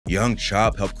Young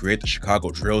Chop helped create the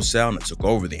Chicago drill sound that took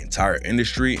over the entire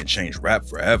industry and changed rap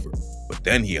forever. But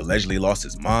then he allegedly lost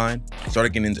his mind,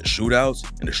 started getting into shootouts,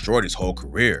 and destroyed his whole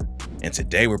career. And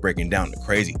today we're breaking down the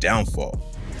crazy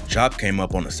downfall. Chop came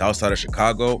up on the south side of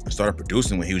Chicago and started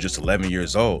producing when he was just 11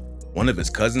 years old. One of his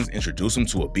cousins introduced him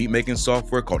to a beat-making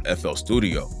software called FL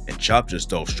Studio, and Chop just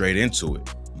dove straight into it.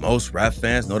 Most rap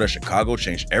fans know that Chicago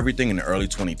changed everything in the early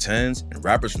 2010s, and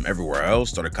rappers from everywhere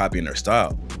else started copying their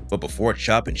style. But before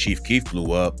Chop and Chief Keef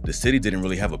blew up, the city didn't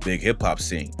really have a big hip-hop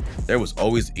scene. There was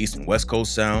always the East and West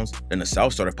Coast sounds, then the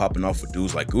South started popping off with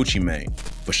dudes like Gucci Mane.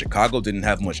 But Chicago didn't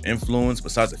have much influence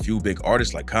besides a few big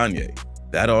artists like Kanye.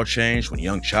 That all changed when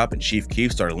Young Chop and Chief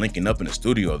Keef started linking up in the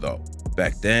studio though.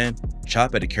 Back then,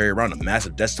 Chop had to carry around a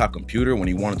massive desktop computer when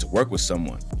he wanted to work with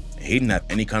someone. And he didn't have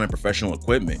any kind of professional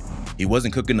equipment. He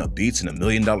wasn't cooking up beats in $1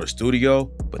 million studio,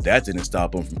 but that didn't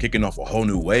stop him from kicking off a whole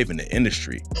new wave in the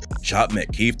industry. Chop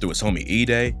met Keef through his homie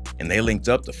E-Day, and they linked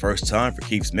up the first time for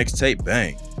Keef's mixtape,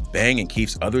 Bang. Bang and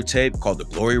Keef's other tape, called The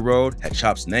Glory Road, had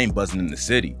Chop's name buzzing in the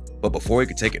city. But before he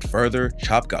could take it further,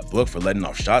 Chop got booked for letting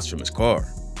off shots from his car.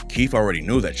 Keef already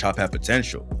knew that Chop had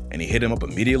potential, and he hit him up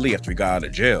immediately after he got out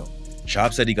of jail.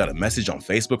 Chop said he got a message on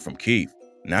Facebook from Keef,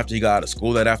 and after he got out of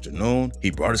school that afternoon,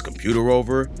 he brought his computer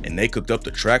over, and they cooked up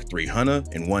the track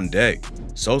 300 in one day.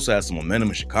 Sosa had some momentum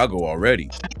in Chicago already,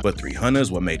 but 300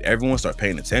 is what made everyone start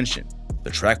paying attention. The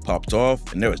track popped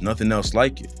off, and there was nothing else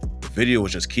like it. The video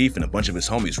was just Keef and a bunch of his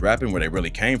homies rapping where they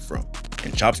really came from,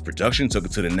 and Chop's production took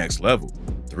it to the next level.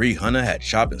 300 had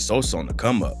Chop and Sosa on the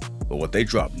come up, but what they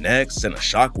dropped next sent a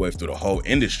shockwave through the whole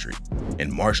industry.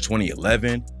 In March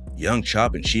 2011, Young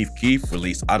Chop and Chief Keef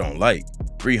released I Don't Like.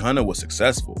 300 was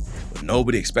successful, but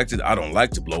nobody expected I Don't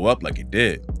Like to blow up like it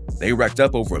did. They racked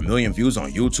up over 1 million views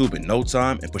on YouTube in no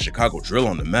time and put Chicago drill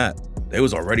on the map. They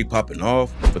was already popping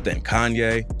off, but then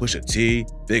Kanye, Pusha T,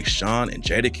 Big Sean, and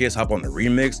Jadakiss hop on the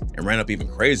remix and ran up even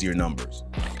crazier numbers.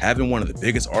 Having one of the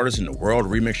biggest artists in the world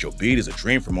remix your beat is a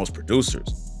dream for most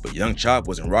producers, but Young Chop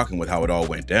wasn't rocking with how it all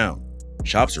went down.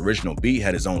 Chop's original beat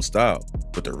had his own style,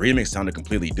 but the remix sounded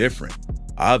completely different.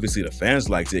 Obviously the fans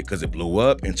liked it because it blew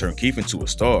up and turned Keef into a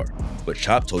star, but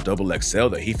Chop told XXL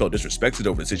that he felt disrespected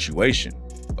over the situation.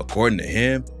 According to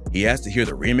him, he asked to hear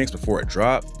the remix before it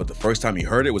dropped, but the first time he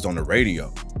heard it was on the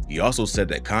radio. He also said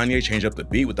that Kanye changed up the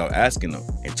beat without asking him,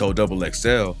 and told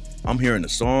XXL, "I'm hearing the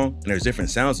song and there's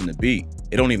different sounds in the beat.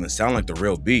 It don't even sound like the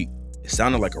real beat. It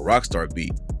sounded like a rockstar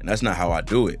beat, and that's not how I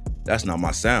do it. That's not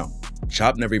my sound."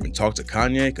 Chop never even talked to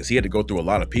Kanye because he had to go through a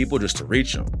lot of people just to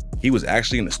reach him. He was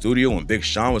actually in the studio when Big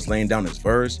Sean was laying down his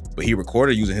verse, but he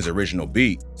recorded using his original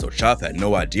beat, so Chop had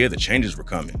no idea the changes were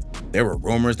coming. There were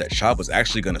rumors that Chop was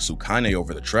actually going to sue Kanye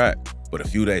over the track, but a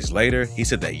few days later, he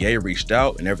said that Ye reached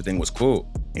out and everything was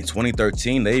cool. In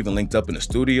 2013, they even linked up in the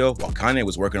studio while Kanye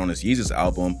was working on his Yeezus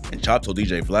album, and Chop told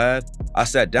DJ Vlad, "I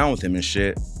sat down with him and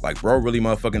shit, like bro really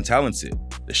motherfucking talented.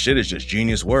 The shit is just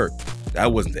genius work."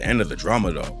 That wasn't the end of the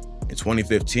drama though. In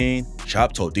 2015,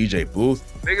 Chop told DJ Booth,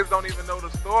 "Niggas don't even know the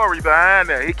story behind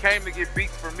that. He came to get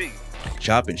beats for me."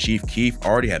 Chop and Chief Keef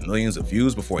already had millions of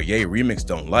views before Ye remixed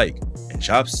Don't Like, and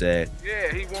Chop said,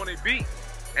 "Yeah, he wanted beats,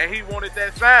 and he wanted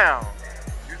that sound.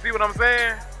 You see what I'm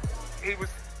saying? He was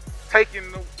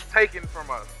taken from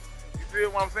us. You feel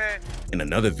what I'm saying?" In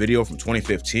another video from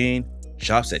 2015,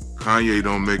 Chop said, "Kanye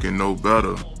don't make it no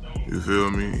better. You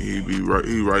feel me?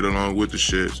 He right along with the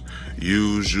shits.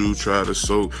 Use you, try to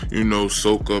soak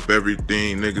up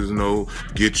everything. Niggas know,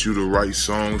 get you the right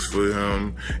songs for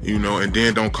him, and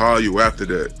then don't call you after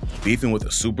that." Beefing with a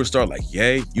superstar like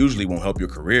Ye usually won't help your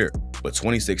career, but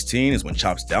 2016 is when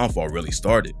Chop's downfall really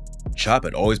started. Chop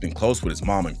had always been close with his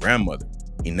mom and grandmother.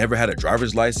 He never had a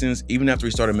driver's license even after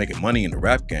he started making money in the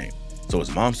rap game, so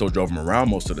his mom still drove him around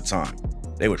most of the time.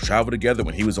 They would travel together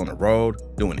when he was on the road,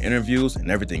 doing interviews and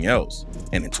everything else.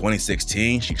 And in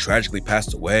 2016, she tragically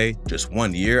passed away just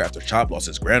 1 year after Chop lost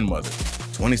his grandmother.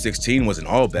 2016 wasn't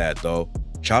all bad though.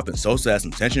 Chop and Sosa had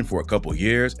some tension for a couple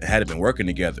years and hadn't been working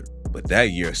together. But that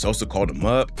year, Sosa called him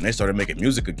up and they started making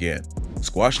music again.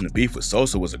 Squashing the beef with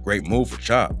Sosa was a great move for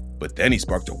Chop, but then he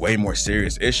sparked a way more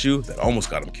serious issue that almost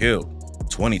got him killed.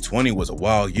 2020 was a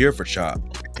wild year for Chop.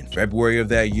 In February of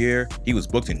that year, he was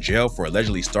booked in jail for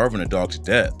allegedly starving a dog to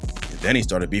death. And then he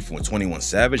started beefing with 21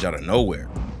 Savage out of nowhere.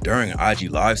 During an IG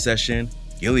live session,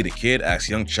 Gilly the Kid asked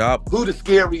Young Chop, "Who the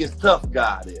scariest tough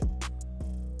guy is?"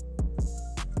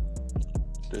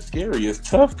 The scariest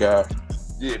tough guy?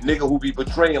 Yeah, nigga who be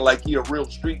portraying like he a real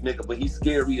street nigga, but he's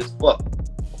scary as fuck.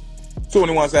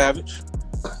 21 Savage.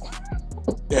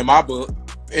 In my book.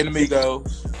 Enemy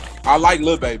goes. I like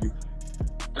Lil Baby.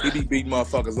 He be beating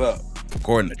motherfuckers up.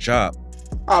 According to Chop,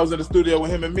 "I was in the studio with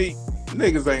him and me.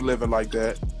 Niggas ain't living like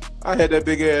that. I had that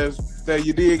big ass that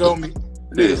you dig on me.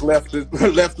 Niggas left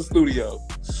the studio.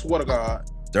 Swear to God.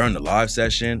 During the live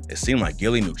session, it seemed like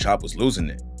Gilly knew Chop was losing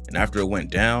it. And after it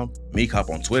went down, Meek hopped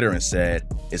on Twitter and said,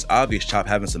 "It's obvious Chop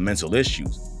having some mental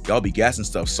issues. Y'all be gassing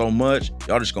stuff so much,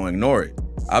 y'all just gonna ignore it.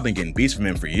 I've been getting beats from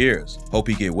him for years. Hope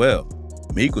he get well."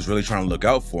 Meek was really trying to look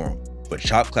out for him, but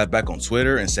Chop clapped back on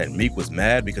Twitter and said Meek was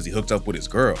mad because he hooked up with his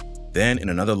girl. Then, in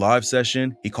another live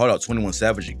session, he called out 21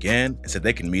 Savage again and said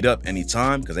they can meet up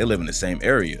anytime because they live in the same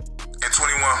area. And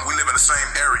 21, we live in the same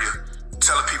area.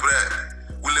 Telling people that.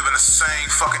 We live in the same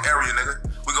fucking area, nigga.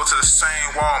 We go to the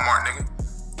same Walmart, nigga.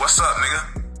 What's up,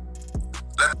 nigga?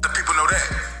 Let the people know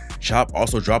that. Chop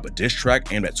also dropped a diss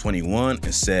track aimed at 21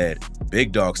 and said,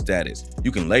 "Big dog status,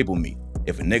 you can label me.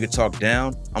 If a nigga talk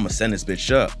down, I'ma send this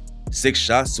bitch up. 6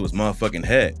 shots to his motherfucking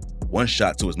head, 1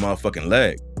 shot to his motherfucking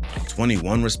leg."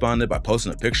 21 responded by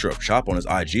posting a picture of Chop on his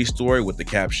IG story with the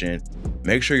caption,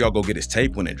 "Make sure y'all go get his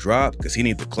tape when it drop cause he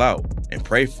need the clout, and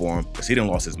pray for him cause he done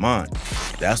lost his mind."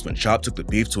 That's when Chop took the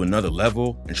beef to another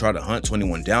level and tried to hunt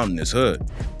 21 down in his hood.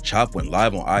 Chop went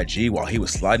live on IG while he was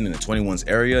sliding into 21's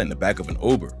area in the back of an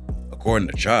Uber. According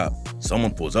to Chop,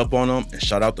 someone pulls up on him and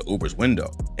shot out the Uber's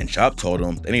window, and Chop told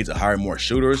him they need to hire more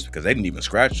shooters because they didn't even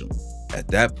scratch him. At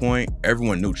that point,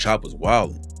 everyone knew Chop was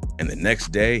wilding, and the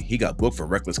next day, he got booked for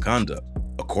reckless conduct.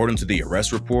 According to the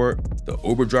arrest report, the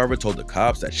Uber driver told the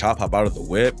cops that Chop hopped out of the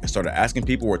whip and started asking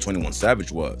people where 21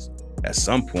 Savage was. At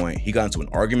some point, he got into an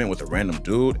argument with a random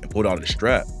dude and pulled out his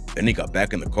strap. Then he got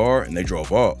back in the car and they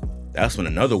drove off. That's when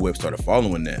another whip started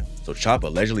following them, so Chop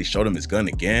allegedly showed him his gun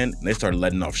again and they started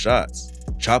letting off shots.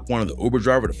 Chop wanted the Uber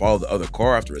driver to follow the other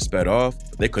car after it sped off,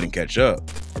 but they couldn't catch up.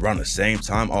 Around the same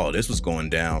time all of this was going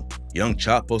down, young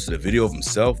Chop posted a video of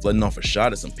himself letting off a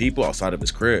shot at some people outside of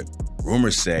his crib.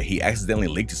 Rumors say he accidentally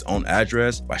leaked his own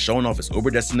address by showing off his Uber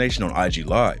destination on IG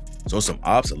Live, so some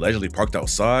ops allegedly parked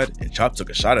outside and Chop took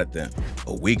a shot at them.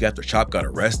 A week after Chop got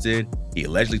arrested, he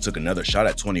allegedly took another shot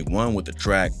at 21 with the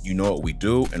track "You Know What We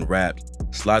Do" and rapped,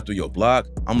 "Slide through your block,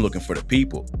 I'm looking for the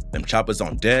people. Them choppers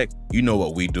on deck, you know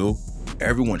what we do."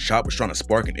 Everyone Chop was trying to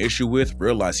spark an issue with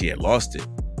realized he had lost it,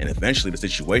 and eventually the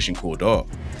situation cooled off.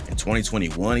 In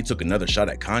 2021, he took another shot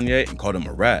at Kanye and called him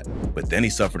a rat, but then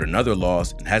he suffered another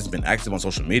loss and hasn't been active on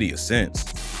social media since.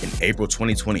 In April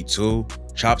 2022,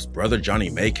 Chop's brother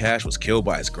Johnny Maycash was killed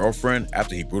by his girlfriend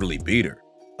after he brutally beat her.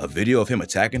 A video of him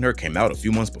attacking her came out a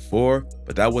few months before,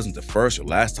 but that wasn't the first or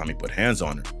last time he put hands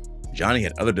on her. Johnny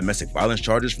had other domestic violence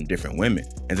charges from different women,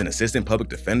 and an assistant public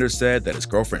defender said that his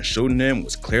girlfriend shooting him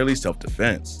was clearly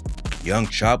self-defense. Young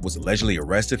Chop was allegedly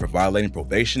arrested for violating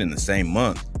probation in the same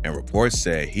month, and reports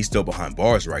say he's still behind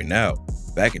bars right now.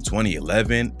 Back in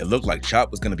 2011, it looked like Chop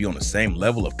was going to be on the same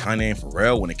level of Kanye and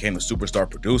Pharrell when it came to superstar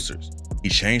producers. He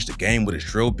changed the game with his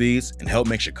drill beats and helped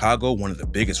make Chicago one of the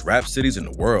biggest rap cities in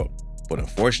the world. But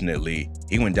unfortunately,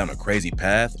 he went down a crazy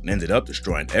path and ended up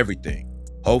destroying everything.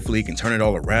 Hopefully he can turn it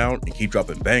all around and keep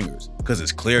dropping bangers, because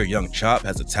it's clear young Chop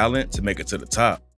has the talent to make it to the top.